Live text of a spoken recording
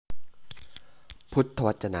พุทธว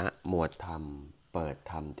จนะหมวดธรรมเปิด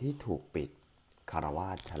ธรรมที่ถูกปิดคฤหั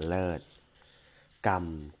สถ์ชั้นเลิศกรรม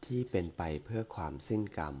ที่เป็นไปเพื่อความสิ้น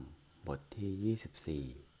กรรมบทที่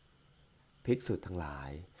24ภิกษุทั้งหลาย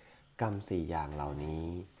กรรม4อย่างเหล่านี้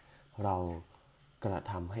เรากระ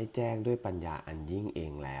ทำให้แจ้งด้วยปัญญาอันยิ่งเอ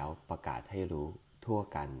งแล้วประกาศให้รู้ทั่ว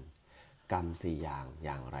กันกรรม4อย่างอ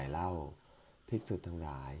ย่างไรเล่าภิกษุทั้งหล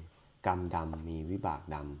ายกรรมดำมีวิบาก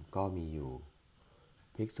ดำก็มีอยู่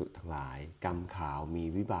ภิกษุทั้งหลายกรรมขาวมี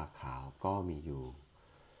วิบากขาวก็มีอยู่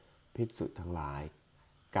ภิกษุทั้งหลาย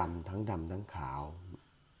กรรมทั้งดำทั้งขาว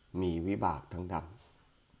มีวิบากทั้งด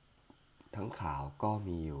ำทั้งขาวก็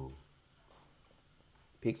มีอยู่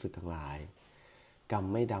ภิกษุทั้งหลายกรรม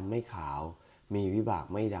ไม่ดำไม่ขาวมีวิบาก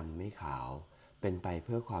ไม่ดำไม่ขาวเป็นไปเ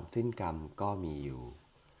พื่อความสิ้นกรรมก็มีอยู่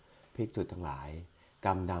ภิกษุทั้งหลายกร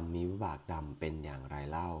รมดำมีวิบากดำเป็นอย่างไร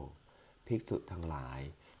เล่าภิกษุทั้งหลาย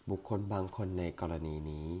บุคคลบางคนในกรณี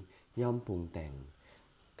นี้ย่อมปรุงแต่ง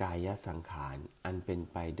กายสังขารอันเป็น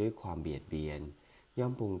ไปด้วยความเบียดเบียนย่อ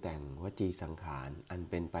มปรุงแต่งวจีสังขารอัน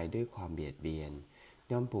เป็นไปด้วยความเบียดเบียน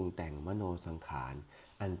ย่อมปรุงแต่งมโนสังขาร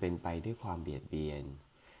อันเป็นไปด้วยความเบียดเบียน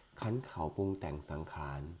คั้นเขาปรุงแต่งสังข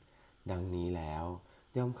ารดังนี้แล้ว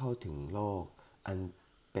ย่อมเข้าถึงโลกอัน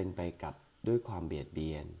เป็นไปกับด้วยความเบียดเบี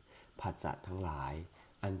ยนผัสสะทั้งหลาย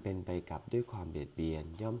อันเป็นไปกับด้วยความเบียดเบียน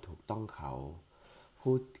ย่อมถูกต้องเขา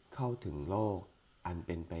ผู้เข้าถึงโลกอันเ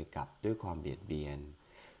ป็นไปกับด้วยความเบียดเบียน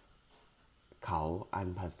เขาอัน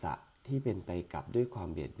ผัสสะที่เป็นไปกับด้วยความ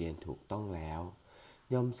เบียดเบียนถูกต้องแล้ว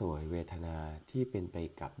ย่อมสวยเวทนาที่เป็นไป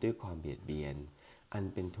กับด้วยความเบียดเบียนอัน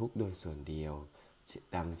เป็นทุกข์โดยส่วนเดียว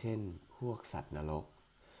ดังเช่นพวกสัตว์นรก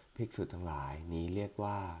ภิกษุทั้งหลายนี้เรียก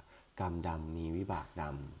ว่ากรรมดำมีวิบากด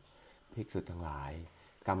ำภิกษุทั้งหลาย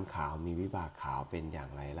กรรมขาวมีวิบากขาวเป็นอย่าง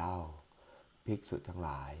ไรเล่าภิกษุทั้งห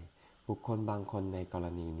ลายบุคคลบางคนในกร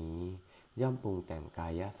ณีนี้ย่อมปรุงแต่งกา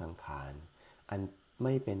ยสังขารอันไ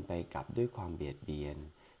ม่เป็นไปกับด้วยความเบียดเบียน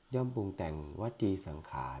ย่อมปรุงแต่งวจีสัง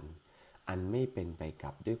ขารอันไม่เป็นไป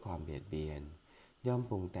กับด้วยความเบียดเบียนย่อม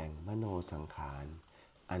ปรุงแต่งมโนสังขาร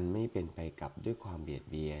อันไม่เป็นไปกับด้วยความเบียด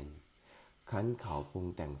เบียนครั้นเขาปรุง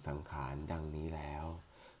แต่งสังขารดังนี้แล้ว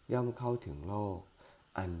ย่อมเข้าถึงโลก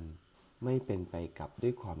อันไม่เป็นไปกับด้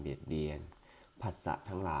วยความเบียดเบียนผัสสะ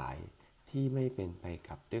ทั้งหลายที่ไม่เป็นไป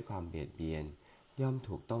กับด้วยความเบียดเบียนย่อม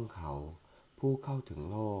ถูกต้องเขาผู้เข้าถึง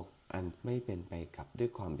โลกอันไม่เป็นไปกับด้วย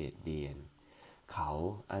ความเบียดเบียนเขา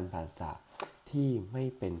อันผัสสะที่ไม่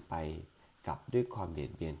เป็นไปกับด้วยความเบีย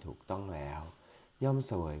ดเบียนถูกต้องแล้วย่อมเ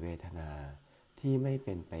สวยเวทนาที่ไม่เ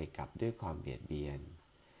ป็นไปกับด้วยความเบียดเบียน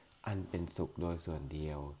อันเป็นสุขโดยส่วนเดี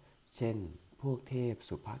ยวเช่นพวกเทพ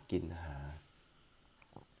สุภกินหา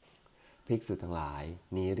ภิกษุทั้งหลาย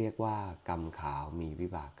นี้เรียกว่ากรรมขาวมีวิ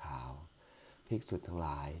บากขาวภิกษุทั้งหล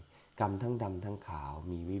ายกรรมทั้งดำทั้งขาว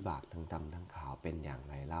มีวิบากทั้งดำทั้งขาวเป็นอย่าง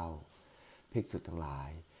ไรเล่าภิกษุทั้งหลาย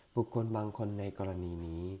บุคคลบางคนในกรณี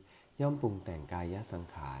นี้ย่อมปรุงแต่งกายสัง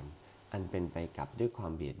ขารอันเป็นไปกับด้วยควา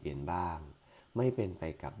มเบียดเบียนบ้างไม่เป็นไป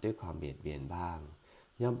กับด้วยความเบียดเบียนบ้าง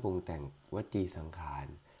ย่อมปรุงแต่งวจีสังขาร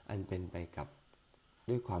อันเป็นไปกับ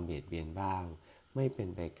ด้วยความเบียดเบียนบ้างไม่เป็น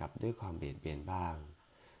ไปกับด้วยความเบียดเบียนบ้าง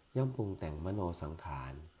ย่อมปรุงแต่งมโนสังขา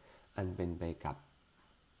รอันเป็นไปกับ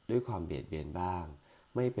ด้วยความเบียดเบียนบ้าง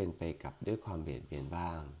ไม่เป็นไปกับด้วยความเบียดเบียนบ้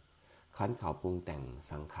างคั้นเขาปรุงแต่ง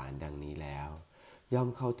สังขารดังนี้แล้วย่อม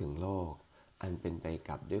เข้าถึงโลกอันเป็นไป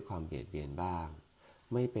กับด้วยความเบียดเบียนบ้าง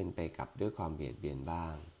ไม่เป็นไปกับด้วยความเบียดเบียนบ้า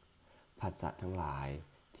งผัสสะทั้งหลาย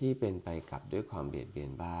ที่เป็นไปกับด้วยความเบียดเบีย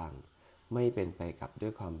นบ้างไม่เป็นไปกับด้ว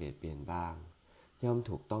ยความเบียดเบียนบ้างย่อม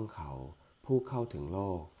ถูกต้องเขาผู้เข้าถึงโล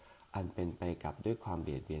กอันเป็นไปกับด้วยความเ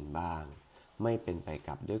บียดเบียนบ้างไม่เป็นไป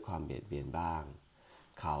กับด้วยความเบียดเบียนบ้าง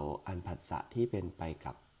เขาอันผัสสะที่เป็นไป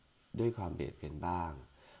กับด้วยความเบียดเบียนบ้าง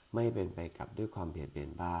ไม่เป็นไปกับด้วยความเบียดเบีย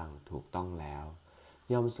นบ้างถูกต้องแล้ว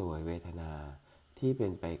ย่อมเสวยเวทนาที่เป็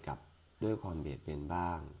นไปกับด้วยความเบียดเบียนบ้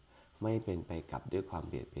างไม่เป็นไปกับด้วยความ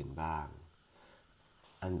เบียดเบียนบ้าง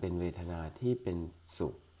อันเป็นเวทนาที่เป็นสุ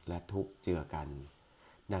ขและทุกข์เจือกัน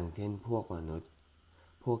ดังเช่นพวกมนุษย์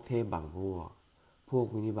พวกเทพบางพวกพวก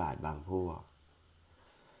วินิบาตบางพวก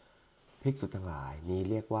ภิกษุทั้งหลายนี้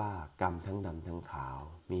เรียกว่ากรรมทั้งดำทั้งขาว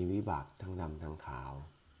มีวิบากทั้งดำทั้งขาว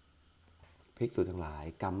ภิกษุทั้งหลาย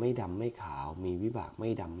กรรมไม่ดำไม่ขาวมีวิบากไม่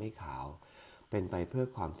ดำไม่ขาวเป็นไปเพื่อ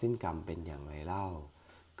ความสิ้นกรรมเป็นอย่างไรเล่า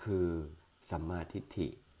คือสัมมาทิฏฐิ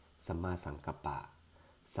สัมมาสังกัปปะ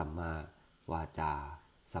สัมมาวาจา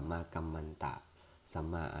สัมมากัมมันตะสัม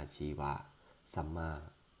มาอาชีวะสัมมา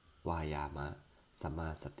วายามะสัมมา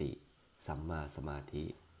สติสัมมาสมาธิ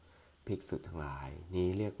ภิกษุทั้งหลายนี้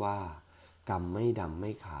เรียกว่ากรรมไม่ดำไ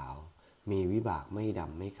ม่ขาวมีวิบากไม่ด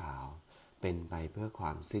ำไม่ขาวเป็นไปเพื่อคว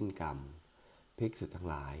ามสิ้นกรรมภิกษุทั้ง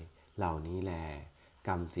หลายเหล่านี้แลก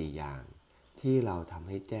รรม4อย่าง ที่เราทำใ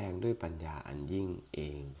ห้แจ้งด้วยปัญญาอันยิ่งเอ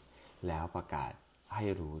งแล้วประกาศให้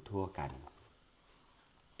รู้ทั่วกัน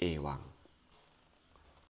เอวัง